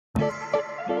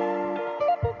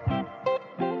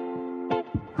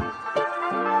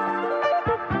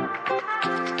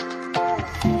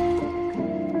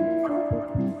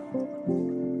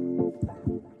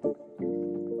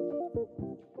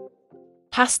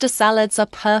Pasta salads are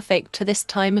perfect to this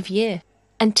time of year.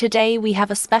 And today we have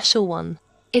a special one.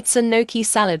 It's a gnocchi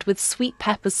salad with sweet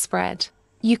peppers spread.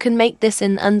 You can make this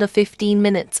in under 15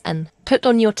 minutes and put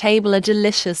on your table a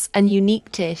delicious and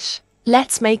unique dish.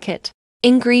 Let's make it.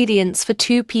 Ingredients for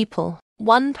 2 people.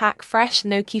 1 pack fresh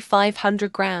gnocchi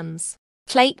 500 grams.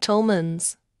 Flaked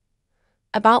almonds.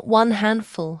 About 1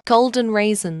 handful. Golden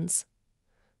raisins.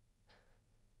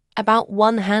 About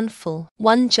 1 handful.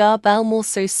 1 jar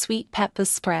Belmorso Sweet Peppers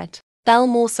Spread.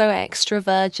 Belmorso extra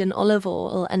virgin olive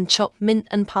oil and chopped mint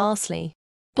and parsley.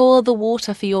 Boil the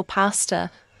water for your pasta,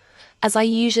 as I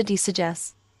usually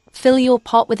suggest. Fill your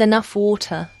pot with enough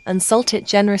water and salt it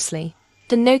generously.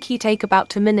 The gnocchi take about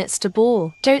 2 minutes to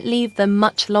boil. Don't leave them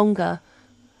much longer,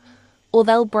 or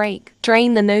they'll break.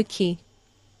 Drain the gnocchi.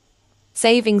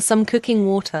 Saving some cooking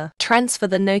water, transfer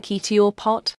the gnocchi to your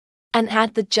pot and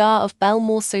add the jar of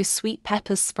Belmorso Sweet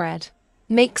Peppers Spread.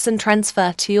 Mix and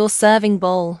transfer to your serving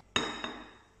bowl.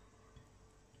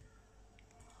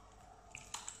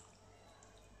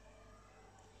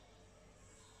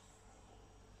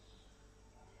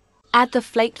 Add the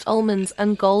flaked almonds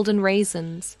and golden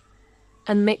raisins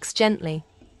and mix gently.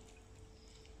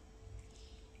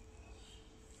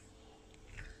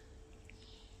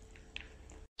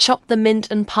 Chop the mint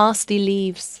and parsley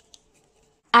leaves.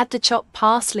 Add the chopped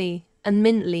parsley and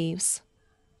mint leaves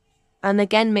and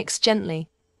again mix gently.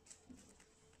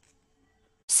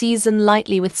 Season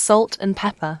lightly with salt and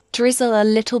pepper. Drizzle a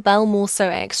little Belmorso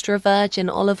extra virgin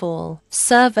olive oil.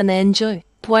 Serve and enjoy.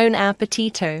 Buon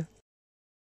Appetito!